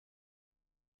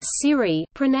Siri,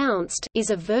 pronounced, is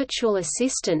a virtual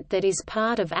assistant that is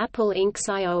part of Apple Inc.'s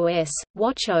iOS,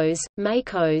 watchOS,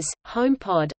 macOS,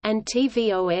 HomePod, and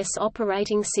tvOS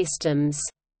operating systems.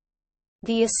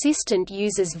 The assistant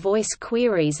uses voice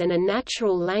queries and a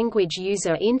natural language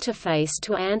user interface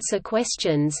to answer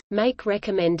questions, make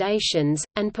recommendations,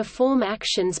 and perform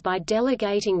actions by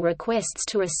delegating requests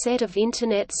to a set of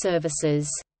Internet services.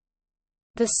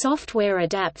 The software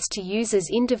adapts to users'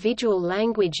 individual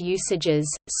language usages,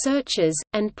 searches,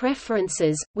 and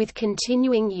preferences, with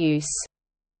continuing use.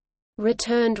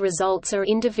 Returned results are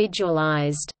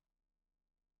individualized.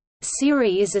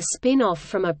 Siri is a spin-off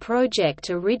from a project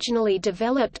originally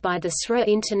developed by the SRI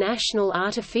International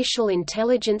Artificial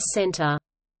Intelligence Center.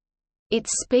 Its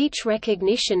speech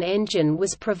recognition engine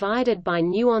was provided by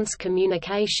Nuance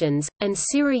Communications, and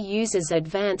Siri uses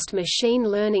advanced machine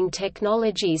learning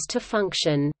technologies to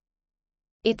function.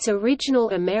 Its original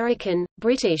American,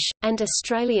 British, and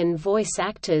Australian voice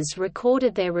actors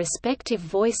recorded their respective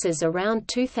voices around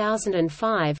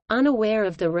 2005, unaware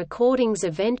of the recording's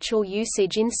eventual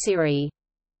usage in Siri.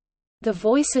 The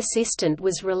voice assistant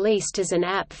was released as an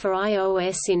app for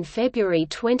iOS in February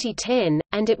 2010,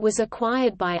 and it was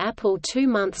acquired by Apple 2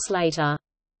 months later.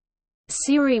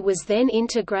 Siri was then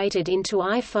integrated into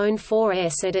iPhone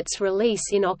 4S at its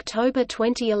release in October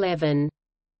 2011.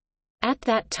 At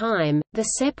that time,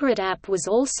 the separate app was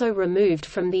also removed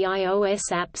from the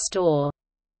iOS App Store.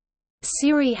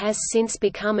 Siri has since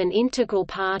become an integral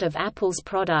part of Apple's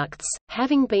products,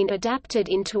 having been adapted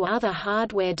into other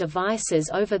hardware devices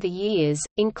over the years,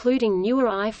 including newer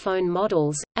iPhone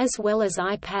models, as well as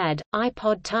iPad,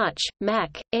 iPod Touch,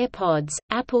 Mac, AirPods,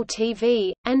 Apple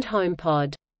TV, and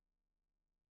HomePod.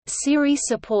 Siri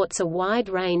supports a wide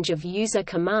range of user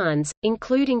commands,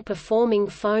 including performing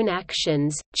phone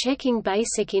actions, checking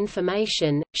basic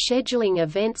information, scheduling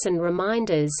events and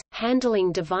reminders,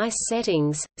 handling device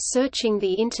settings, searching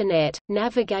the Internet,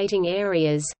 navigating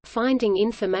areas, finding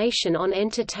information on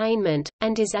entertainment,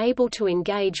 and is able to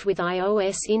engage with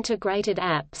iOS integrated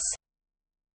apps.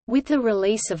 With the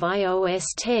release of iOS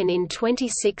 10 in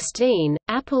 2016,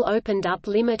 Apple opened up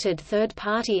limited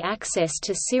third-party access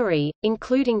to Siri,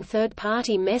 including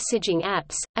third-party messaging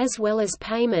apps, as well as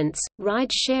payments,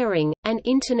 ride-sharing, and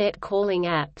Internet calling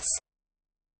apps.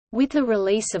 With the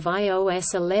release of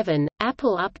iOS 11,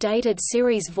 Apple updated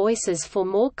Siri's voices for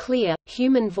more clear,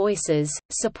 human voices,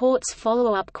 supports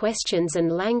follow-up questions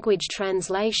and language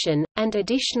translation, and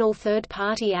additional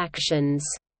third-party actions.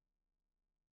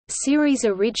 Siri's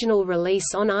original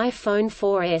release on iPhone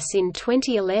 4S in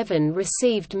 2011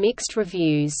 received mixed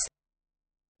reviews.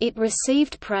 It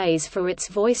received praise for its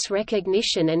voice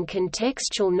recognition and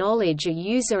contextual knowledge of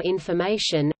user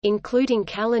information, including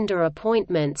calendar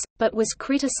appointments, but was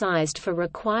criticized for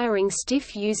requiring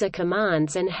stiff user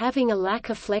commands and having a lack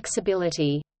of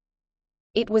flexibility.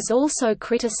 It was also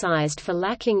criticized for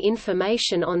lacking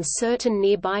information on certain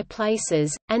nearby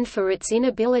places, and for its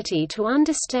inability to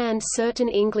understand certain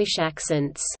English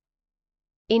accents.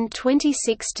 In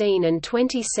 2016 and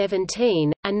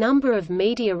 2017, a number of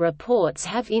media reports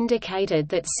have indicated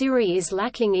that Siri is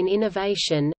lacking in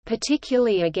innovation,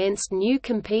 particularly against new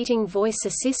competing voice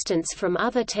assistants from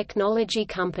other technology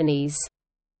companies.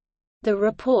 The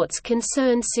reports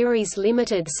concern Siri's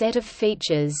limited set of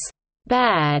features,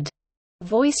 bad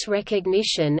voice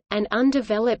recognition, and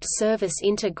undeveloped service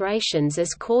integrations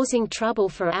as causing trouble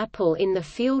for Apple in the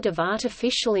field of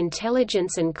artificial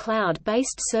intelligence and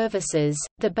cloud-based services.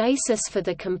 The basis for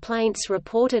the complaints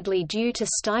reportedly due to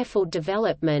stifled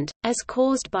development, as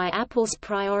caused by Apple's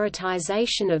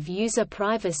prioritization of user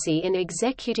privacy and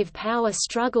executive power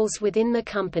struggles within the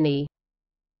company.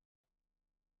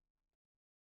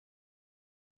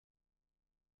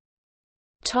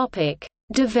 Topic: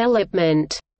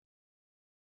 Development.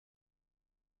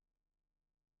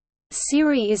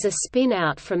 Siri is a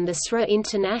spin-out from the SRI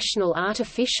International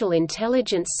Artificial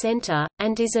Intelligence Center,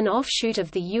 and is an offshoot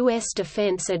of the U.S.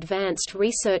 Defense Advanced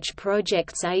Research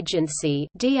Projects Agency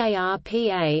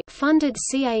funded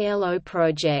CALO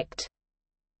project.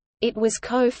 It was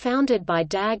co-founded by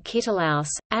Dag Kittelaus,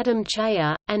 Adam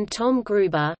Cheyer, and Tom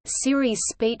Gruber. Siri's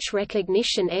speech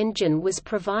recognition engine was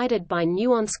provided by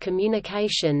Nuance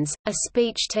Communications, a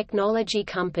speech technology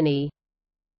company.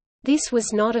 This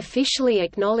was not officially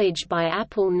acknowledged by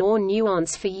Apple nor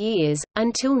Nuance for years,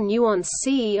 until Nuance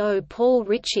CEO Paul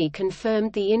Ritchie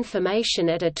confirmed the information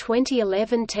at a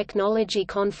 2011 technology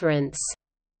conference.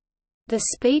 The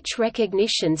speech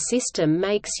recognition system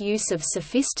makes use of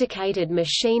sophisticated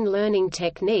machine learning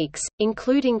techniques,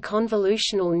 including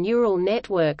convolutional neural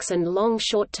networks and long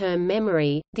short-term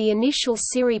memory. The initial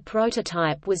Siri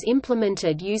prototype was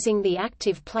implemented using the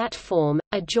Active Platform,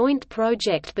 a joint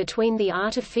project between the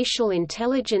Artificial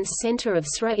Intelligence Center of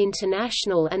SRA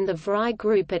International and the VRI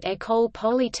Group at École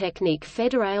Polytechnique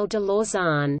Fédérale de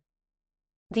Lausanne.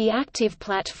 The Active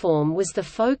Platform was the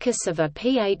focus of a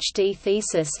PhD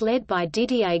thesis led by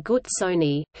Didier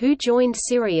Guzzoni, who joined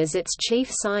Siri as its chief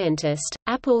scientist.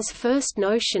 Apple's first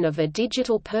notion of a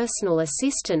digital personal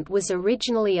assistant was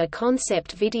originally a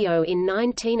concept video in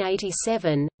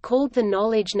 1987, called the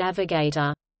Knowledge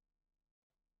Navigator.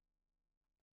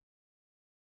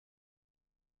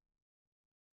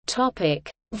 Topic: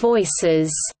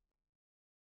 Voices.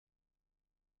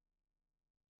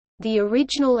 The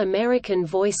original American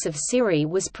voice of Siri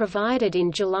was provided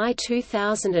in July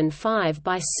 2005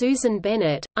 by Susan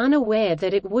Bennett, unaware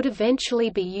that it would eventually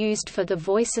be used for the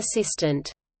voice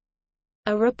assistant.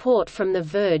 A report from The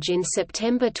Verge in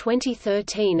September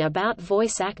 2013 about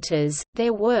voice actors,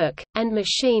 their work, and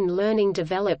machine learning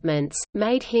developments,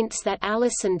 made hints that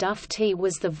Alison Duffty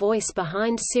was the voice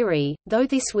behind Siri, though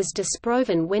this was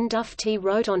disproven when Duffty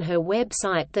wrote on her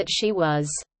website that she was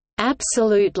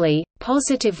absolutely,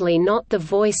 positively not the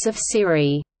voice of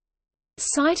Siri.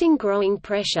 Citing growing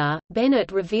pressure,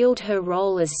 Bennett revealed her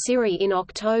role as Siri in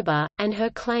October, and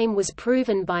her claim was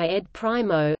proven by Ed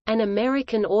Primo, an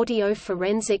American audio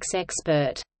forensics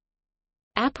expert.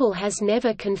 Apple has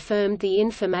never confirmed the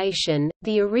information.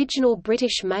 The original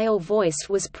British male voice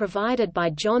was provided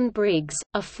by John Briggs,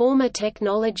 a former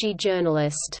technology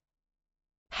journalist.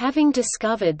 Having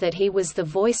discovered that he was the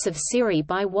voice of Siri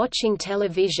by watching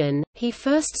television, he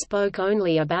first spoke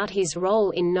only about his role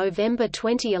in November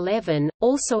 2011,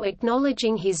 also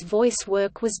acknowledging his voice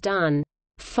work was done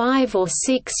 5 or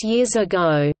 6 years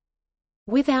ago.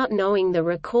 Without knowing the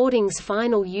recording's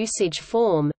final usage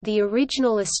form, the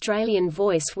original Australian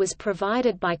voice was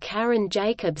provided by Karen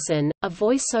Jacobson, a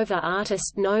voiceover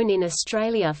artist known in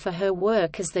Australia for her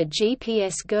work as the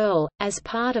GPS Girl. As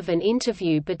part of an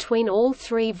interview between all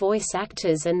three voice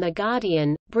actors and The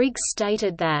Guardian, Briggs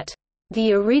stated that,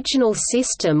 "The original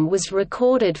system was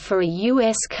recorded for a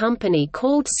US company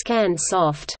called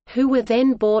ScanSoft, who were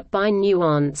then bought by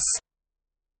Nuance.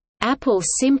 Apple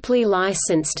simply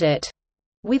licensed it."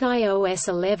 With iOS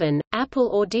 11,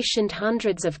 Apple auditioned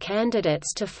hundreds of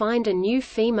candidates to find a new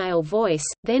female voice,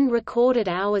 then recorded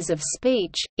hours of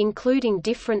speech, including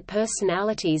different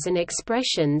personalities and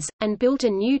expressions, and built a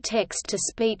new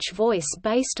text-to-speech voice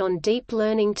based on deep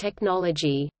learning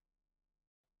technology.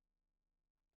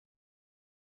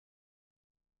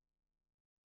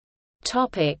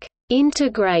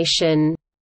 Integration.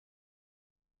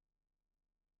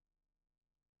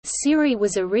 Siri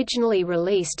was originally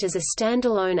released as a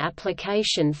standalone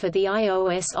application for the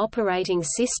iOS operating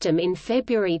system in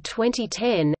February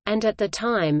 2010, and at the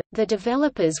time, the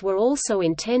developers were also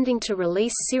intending to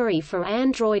release Siri for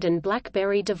Android and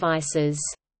BlackBerry devices.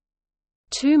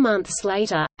 2 months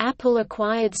later, Apple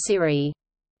acquired Siri.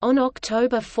 On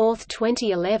October 4,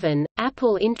 2011,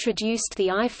 Apple introduced the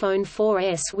iPhone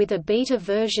 4S with a beta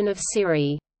version of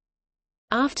Siri.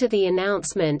 After the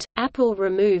announcement, Apple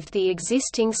removed the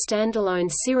existing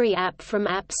standalone Siri app from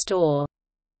App Store.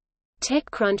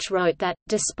 TechCrunch wrote that,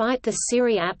 despite the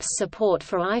Siri app's support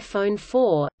for iPhone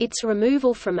 4, its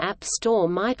removal from App Store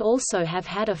might also have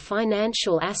had a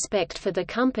financial aspect for the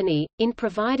company, in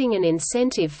providing an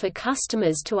incentive for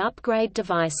customers to upgrade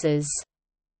devices.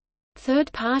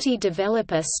 Third-party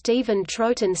developer Stephen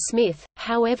Troughton-Smith,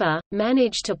 however,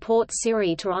 managed to port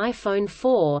Siri to iPhone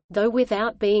 4, though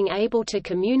without being able to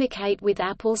communicate with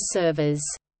Apple's servers.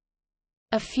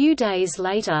 A few days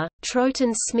later,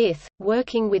 Troughton-Smith,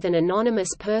 working with an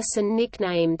anonymous person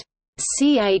nicknamed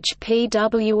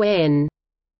CHPWN,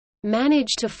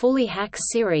 managed to fully hack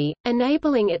Siri,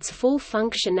 enabling its full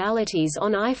functionalities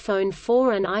on iPhone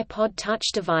 4 and iPod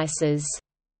Touch devices.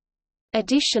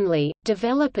 Additionally,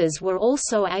 developers were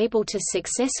also able to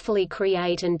successfully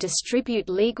create and distribute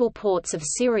legal ports of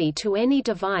Siri to any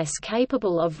device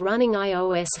capable of running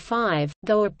iOS 5,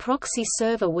 though a proxy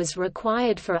server was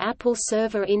required for Apple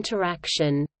server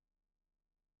interaction.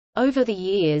 Over the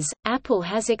years, Apple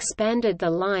has expanded the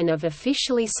line of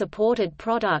officially supported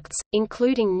products,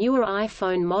 including newer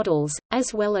iPhone models,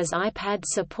 as well as iPad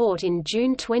support in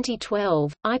June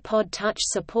 2012, iPod Touch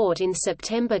support in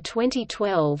September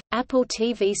 2012, Apple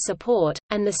TV support,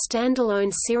 and the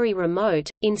standalone Siri Remote,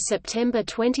 in September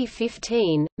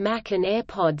 2015, Mac and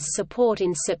AirPods support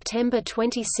in September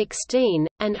 2016,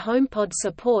 and HomePod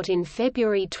support in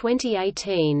February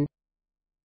 2018.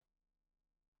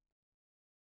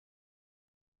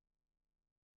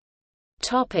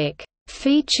 Topic: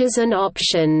 Features and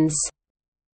options.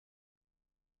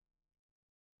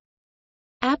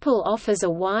 Apple offers a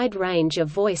wide range of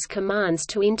voice commands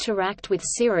to interact with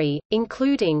Siri,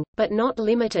 including, but not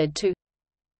limited to,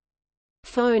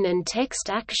 phone and text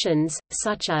actions,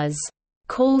 such as,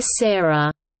 "Call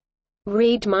Sarah",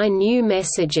 "Read my new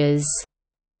messages",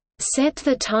 "Set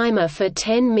the timer for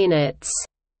 10 minutes",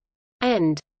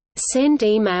 and "Send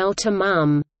email to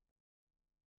Mum".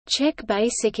 Check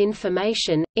basic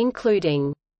information,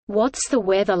 including, "What's the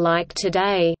weather like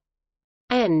today?"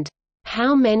 and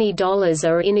 "How many dollars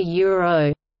are in a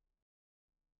euro?"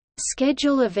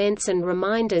 Schedule events and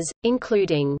reminders,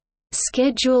 including,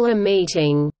 "Schedule a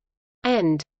meeting",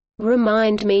 and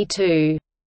 "Remind me to".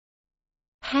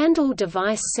 Handle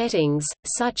device settings,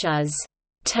 such as,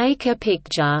 "Take a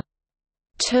picture",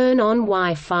 "Turn on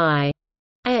Wi-Fi",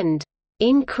 and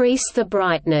 "Increase the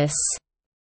brightness".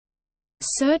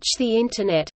 Search the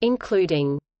Internet,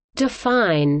 including,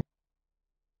 "Define",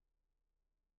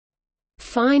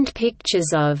 "Find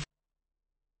pictures of",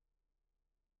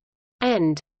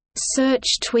 and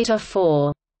 "Search Twitter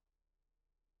for".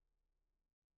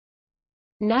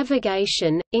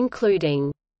 Navigation,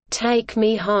 including, "Take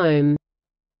me home",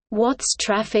 "What's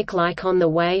traffic like on the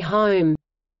way home?"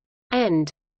 and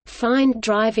 "Find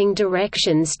driving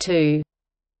directions to".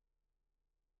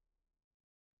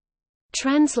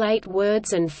 Translate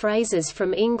words and phrases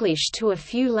from English to a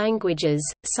few languages,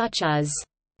 such as,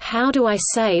 "How do I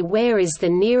say where is the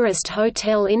nearest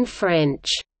hotel in French?"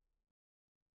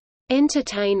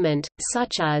 Entertainment,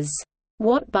 such as,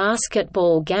 "What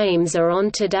basketball games are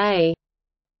on today?"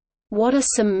 "What are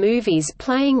some movies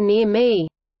playing near me?"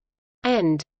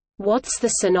 and "What's the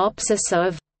synopsis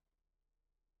of?"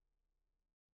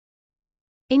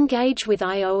 Engage with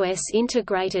iOS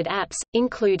integrated apps,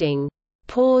 including,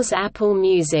 "Pause Apple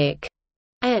Music",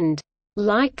 and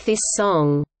 "Like this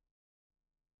song".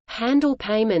 Handle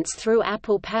payments through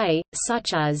Apple Pay,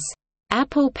 such as,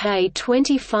 "Apple Pay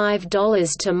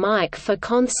 $25 to Mike for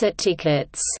concert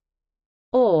tickets",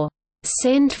 or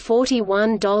 "Send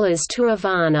 $41 to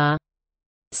Ivana".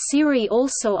 Siri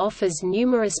also offers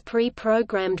numerous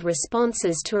pre-programmed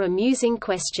responses to amusing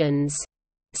questions.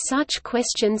 Such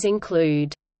questions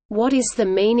include, "What is the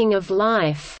meaning of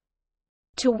life?"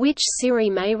 to which Siri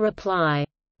may reply,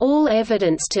 "All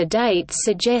evidence to date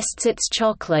suggests it's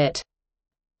chocolate."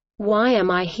 "Why am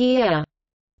I here?"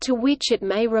 to which it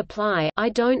may reply, "I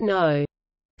don't know.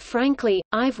 Frankly,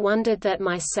 I've wondered that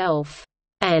myself."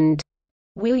 And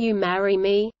 "Will you marry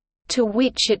me?" to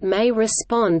which it may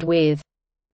respond with,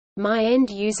 "My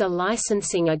end-user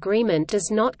licensing agreement does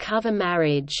not cover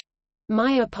marriage.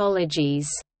 My apologies."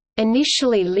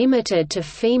 Initially limited to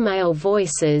female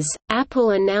voices,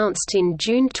 Apple announced in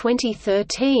June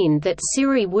 2013 that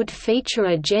Siri would feature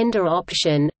a gender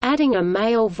option, adding a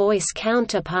male voice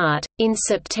counterpart. In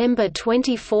September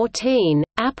 2014,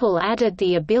 Apple added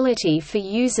the ability for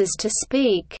users to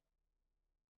speak,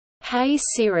 "Hey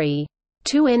Siri,"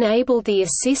 to enable the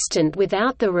assistant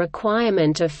without the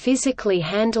requirement of physically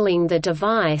handling the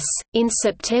device. In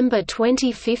September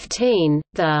 2015,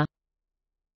 the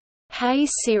 "Hey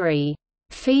Siri"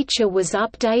 feature was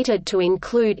updated to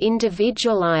include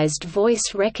individualized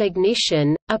voice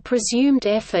recognition, a presumed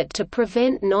effort to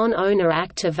prevent non-owner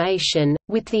activation.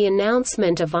 With the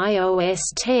announcement of iOS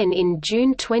 10 in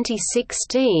June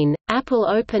 2016, Apple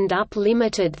opened up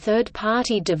limited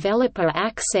third-party developer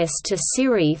access to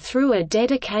Siri through a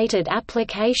dedicated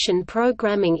Application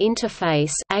Programming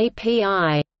Interface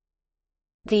 (API).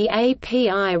 The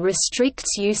API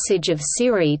restricts usage of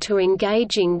Siri to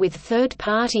engaging with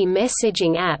third-party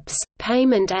messaging apps,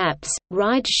 payment apps,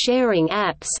 ride-sharing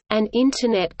apps, and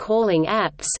Internet calling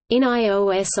apps. In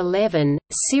iOS 11,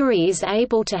 Siri is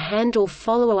able to handle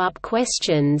follow-up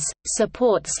questions,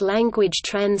 supports language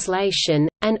translation,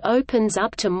 and opens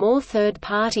up to more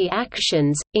third-party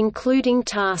actions, including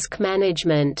task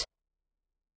management.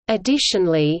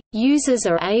 Additionally, users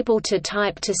are able to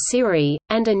type to Siri,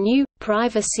 and a new,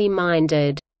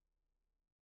 privacy-minded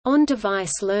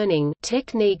on-device learning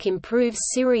technique improves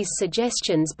Siri's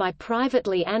suggestions by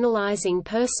privately analyzing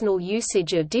personal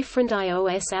usage of different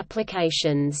iOS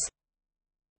applications.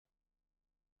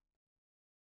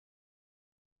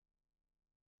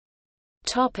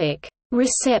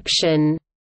 Reception.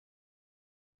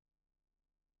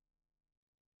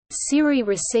 Siri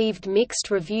received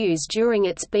mixed reviews during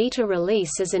its beta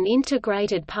release as an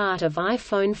integrated part of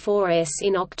iPhone 4S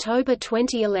in October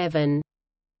 2011.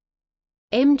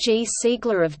 M.G.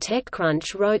 Siegler of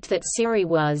TechCrunch wrote that Siri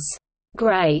was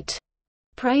 "great,"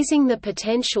 praising the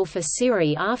potential for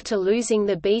Siri after losing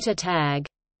the beta tag.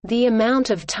 "The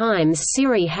amount of times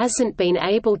Siri hasn't been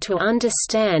able to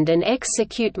understand and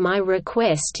execute my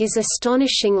request is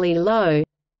astonishingly low.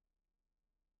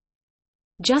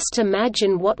 Just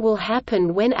imagine what will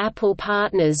happen when Apple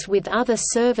partners with other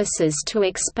services to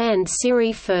expand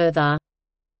Siri further.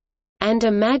 And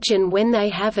imagine when they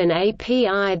have an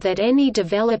API that any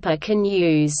developer can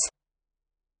use.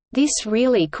 This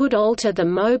really could alter the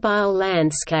mobile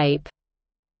landscape."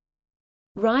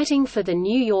 Writing for The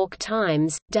New York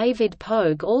Times, David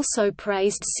Pogue also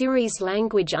praised Siri's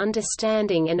language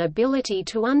understanding and ability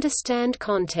to understand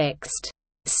context.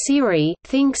 "Siri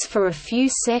thinks for a few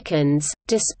seconds,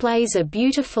 displays a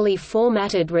beautifully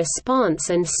formatted response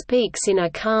and speaks in a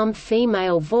calm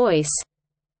female voice.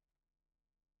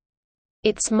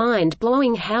 It's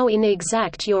mind-blowing how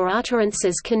inexact your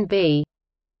utterances can be.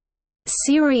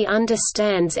 Siri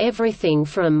understands everything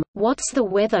from, 'What's the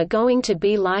weather going to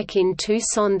be like in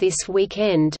Tucson this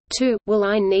weekend?' to, 'Will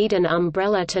I need an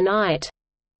umbrella tonight?'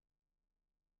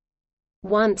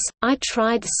 Once, I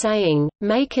tried saying,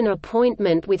 'Make an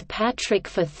appointment with Patrick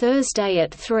for Thursday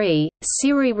at 3,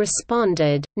 Siri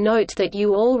responded, 'Note that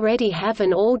you already have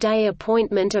an all-day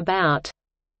appointment about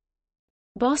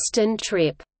Boston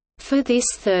trip. For this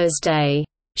Thursday.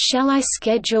 Shall I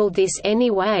schedule this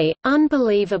anyway?'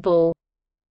 Unbelievable."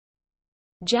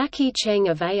 Jackie Cheng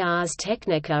of Ars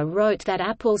Technica wrote that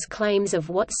Apple's claims of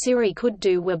what Siri could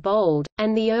do were bold,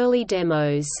 and the early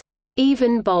demos,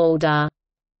 "even bolder."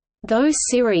 Though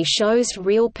Siri shows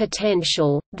real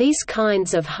potential, these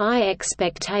kinds of high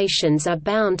expectations are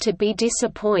bound to be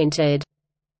disappointed.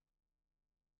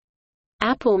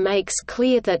 Apple makes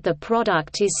clear that the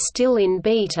product is still in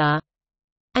beta,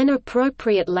 an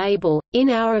appropriate label, in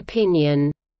our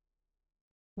opinion.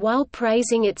 While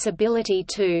praising its ability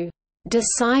to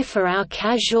decipher our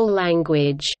casual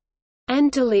language and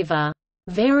deliver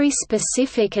very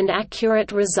specific and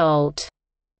accurate result,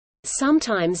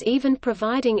 sometimes even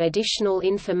providing additional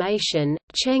information,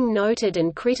 Cheng noted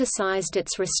and criticized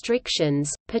its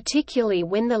restrictions, particularly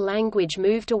when the language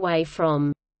moved away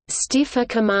from stiffer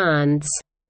commands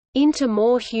into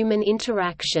more human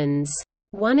interactions.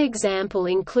 One example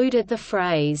included the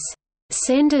phrase,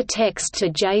 "Send a text to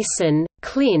Jason,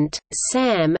 Clint,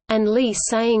 Sam, and Lee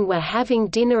saying we're having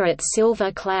dinner at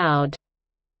Silver Cloud,"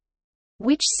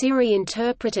 which Siri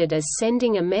interpreted as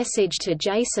sending a message to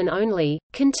Jason only,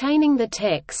 containing the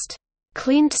text,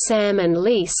 "Clint, Sam and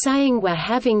Lee saying we're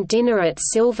having dinner at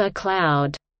Silver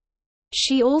Cloud."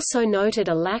 She also noted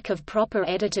a lack of proper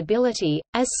editability,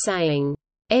 as saying,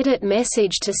 "Edit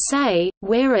message to say,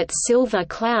 we're at Silver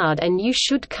Cloud and you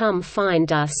should come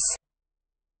find us."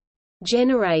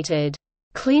 Generated,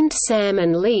 "Clint, Sam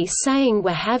and Lee saying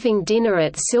we're having dinner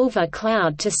at Silver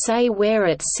Cloud to say we're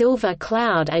at Silver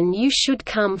Cloud and you should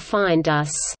come find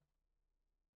us."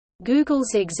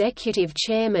 Google's executive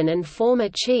chairman and former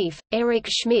chief, Eric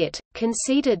Schmidt,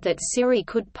 conceded that Siri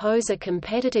could pose a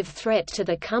competitive threat to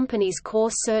the company's core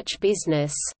search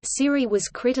business. Siri was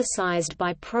criticized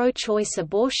by pro-choice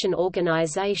abortion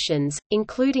organizations,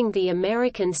 including the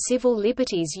American Civil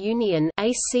Liberties Union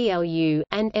 (ACLU)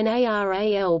 and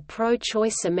NARAL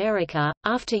Pro-Choice America,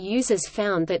 after users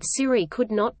found that Siri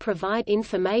could not provide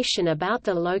information about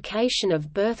the location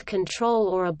of birth control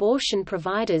or abortion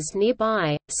providers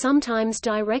nearby, sometimes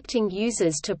directing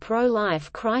users to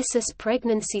pro-life crisis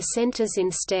pregnancy centers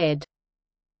instead.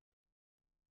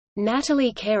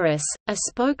 Natalie Keris, a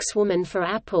spokeswoman for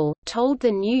Apple, told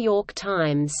The New York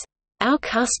Times, "Our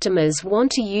customers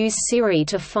want to use Siri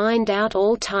to find out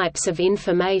all types of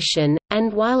information,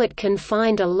 and while it can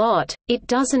find a lot, it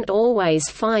doesn't always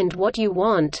find what you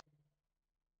want.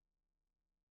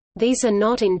 These are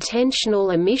not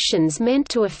intentional omissions meant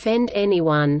to offend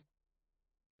anyone.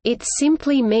 It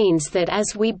simply means that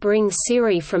as we bring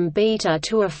Siri from beta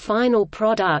to a final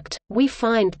product, we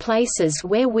find places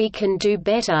where we can do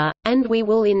better, and we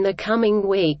will in the coming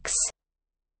weeks."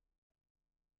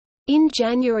 In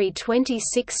January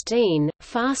 2016,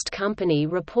 Fast Company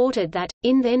reported that,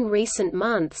 in then recent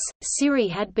months, Siri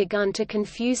had begun to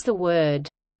confuse the word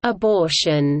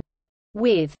abortion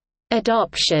with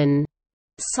adoption,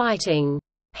 citing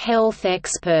health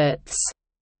experts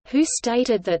who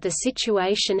stated that the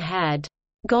situation had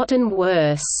gotten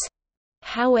worse.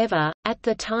 However, at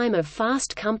the time of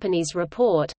Fast Company's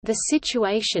report, the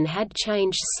situation had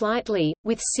changed slightly,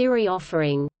 with Siri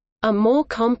offering a more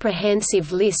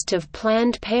comprehensive list of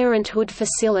Planned Parenthood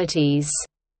facilities.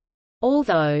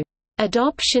 Although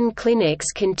adoption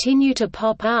clinics continue to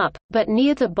pop up, but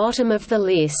near the bottom of the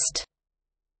list.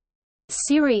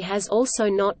 Siri has also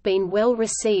not been well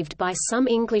received by some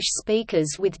English speakers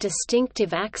with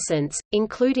distinctive accents,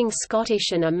 including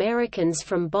Scottish and Americans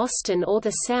from Boston or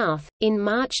the South. In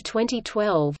March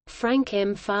 2012, Frank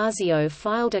M. Fazio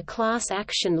filed a class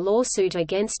action lawsuit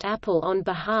against Apple on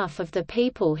behalf of the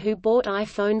people who bought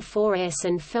iPhone 4S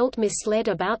and felt misled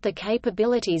about the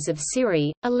capabilities of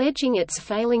Siri, alleging its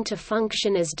failing to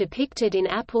function as depicted in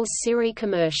Apple's Siri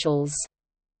commercials.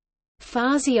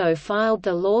 Fazio filed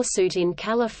the lawsuit in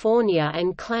California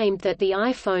and claimed that the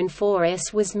iPhone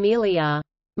 4S was merely a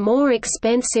more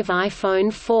expensive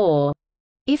iPhone 4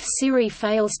 if Siri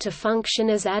fails to function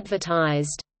as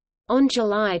advertised. On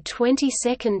July 22,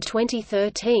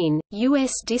 2013,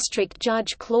 U.S. District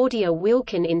Judge Claudia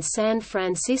Wilkin in San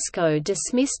Francisco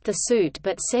dismissed the suit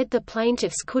but said the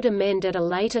plaintiffs could amend at a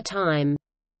later time.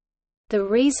 The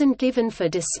reason given for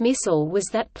dismissal was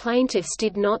that plaintiffs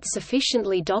did not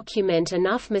sufficiently document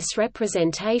enough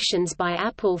misrepresentations by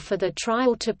Apple for the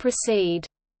trial to proceed.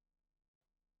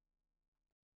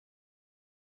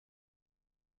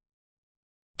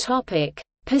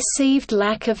 Perceived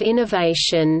lack of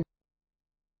innovation.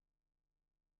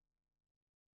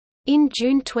 In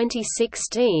June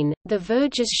 2016, The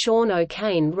Verge's Sean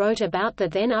O'Kane wrote about the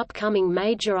then upcoming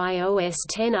major iOS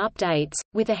 10 updates,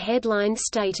 with a headline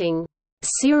stating,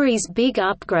 "Siri's big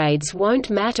upgrades won't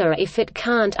matter if it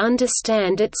can't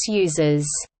understand its users."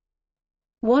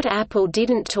 What Apple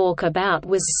didn't talk about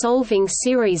was solving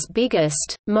Siri's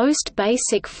biggest, most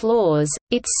basic flaws.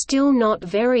 It's still not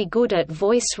very good at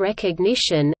voice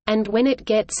recognition, and when it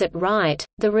gets it right,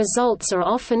 the results are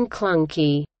often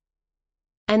clunky.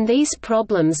 And these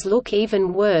problems look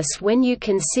even worse when you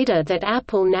consider that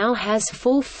Apple now has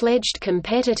full-fledged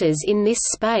competitors in this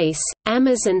space,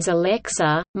 Amazon's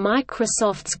Alexa,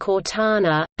 Microsoft's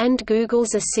Cortana, and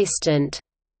Google's Assistant.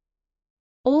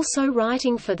 Also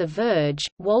writing for The Verge,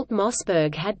 Walt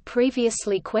Mossberg had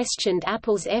previously questioned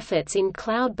Apple's efforts in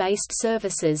cloud-based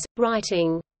services,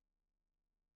 writing,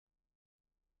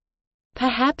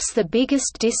 "Perhaps the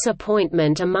biggest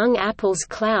disappointment among Apple's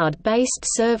cloud-based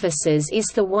services is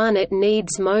the one it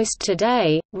needs most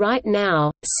today, right now,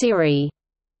 Siri.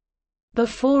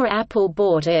 Before Apple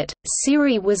bought it,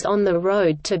 Siri was on the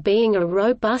road to being a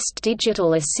robust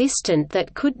digital assistant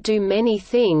that could do many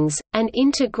things, and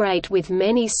integrate with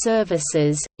many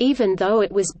services, even though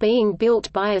it was being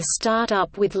built by a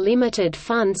startup with limited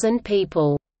funds and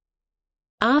people.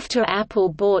 After Apple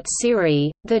bought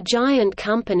Siri, the giant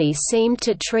company seemed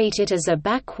to treat it as a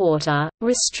backwater,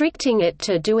 restricting it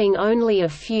to doing only a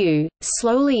few,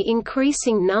 slowly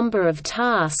increasing number of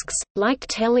tasks, like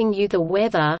telling you the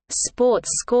weather, sports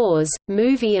scores,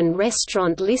 movie and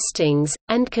restaurant listings,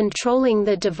 and controlling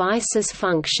the device's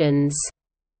functions.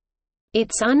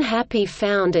 Its unhappy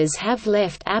founders have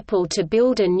left Apple to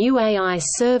build a new AI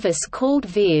service called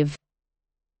Viv.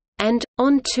 And,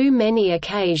 on too many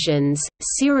occasions,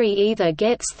 Siri either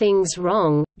gets things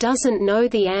wrong, doesn't know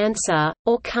the answer,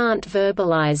 or can't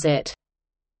verbalize it.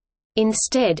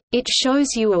 Instead, it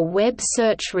shows you a web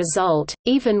search result,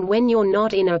 even when you're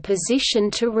not in a position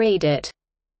to read it."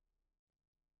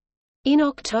 In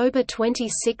October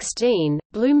 2016,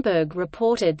 Bloomberg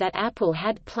reported that Apple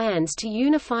had plans to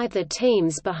unify the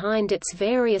teams behind its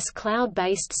various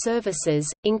cloud-based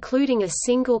services, including a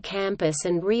single campus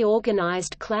and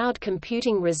reorganized cloud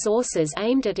computing resources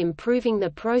aimed at improving the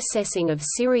processing of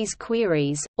Siri's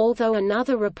queries, although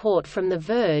another report from The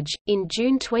Verge, in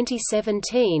June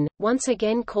 2017, once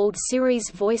again called Siri's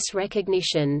voice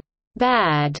recognition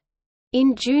bad.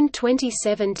 In June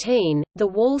 2017, The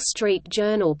Wall Street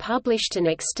Journal published an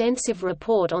extensive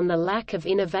report on the lack of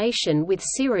innovation with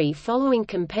Siri following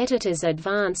competitors'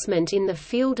 advancement in the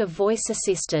field of voice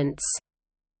assistants.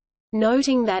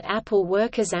 Noting that Apple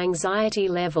workers' anxiety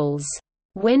levels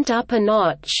went up a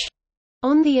notch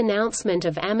on the announcement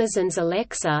of Amazon's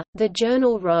Alexa, the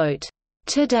journal wrote,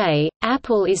 "Today,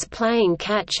 Apple is playing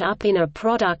catch-up in a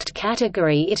product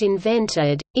category it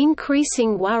invented,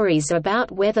 increasing worries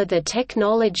about whether the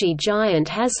technology giant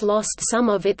has lost some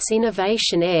of its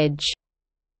innovation edge."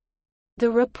 The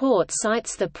report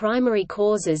cites the primary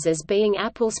causes as being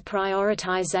Apple's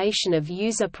prioritization of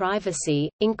user privacy,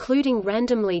 including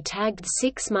randomly tagged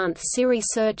 6-month Siri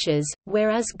searches,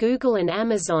 whereas Google and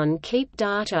Amazon keep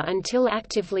data until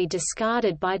actively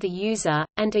discarded by the user,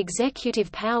 and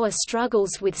executive power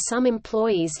struggles with some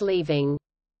employees leaving.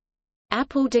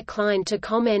 Apple declined to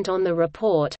comment on the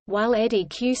report, while Eddie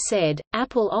Q said,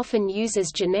 Apple often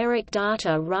uses generic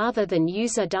data rather than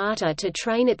user data to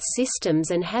train its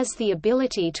systems and has the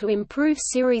ability to improve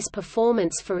Siri's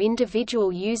performance for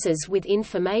individual users with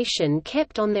information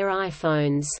kept on their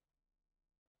iPhones.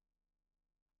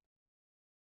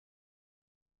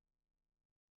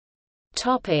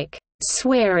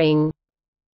 Swearing.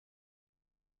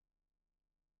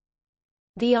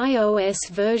 The iOS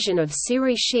version of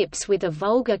Siri ships with a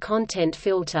vulgar content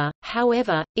filter,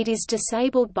 however, it is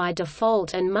disabled by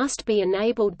default and must be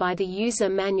enabled by the user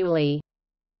manually.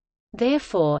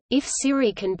 Therefore, if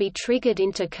Siri can be triggered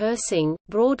into cursing,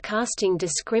 broadcasting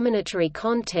discriminatory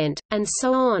content, and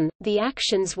so on, the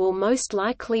actions will most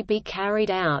likely be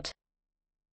carried out.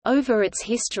 Over its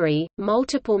history,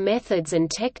 multiple methods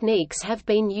and techniques have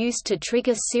been used to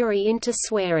trigger Siri into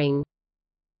swearing.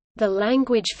 The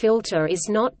language filter is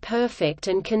not perfect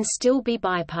and can still be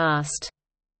bypassed.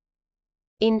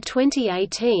 In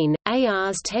 2018,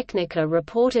 Ars Technica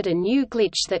reported a new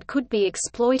glitch that could be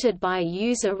exploited by a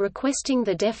user requesting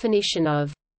the definition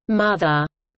of mother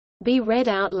be read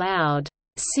out loud.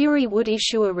 Siri would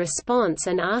issue a response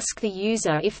and ask the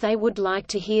user if they would like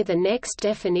to hear the next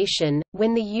definition.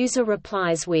 When the user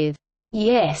replies with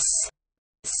yes,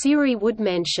 Siri would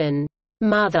mention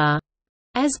mother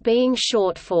as being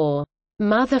short for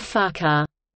motherfucker.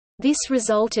 This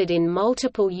resulted in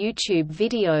multiple YouTube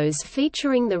videos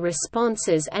featuring the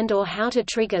responses and/or how to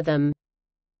trigger them.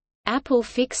 Apple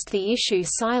fixed the issue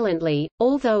silently,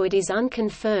 although it is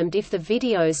unconfirmed if the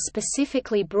videos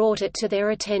specifically brought it to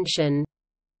their attention.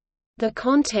 The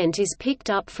content is picked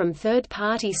up from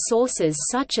third-party sources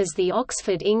such as the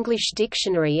Oxford English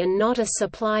Dictionary and not a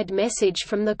supplied message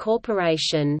from the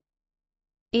corporation.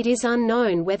 It is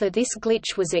unknown whether this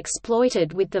glitch was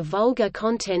exploited with the vulgar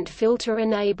content filter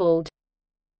enabled.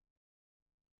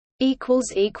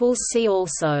 See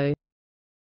also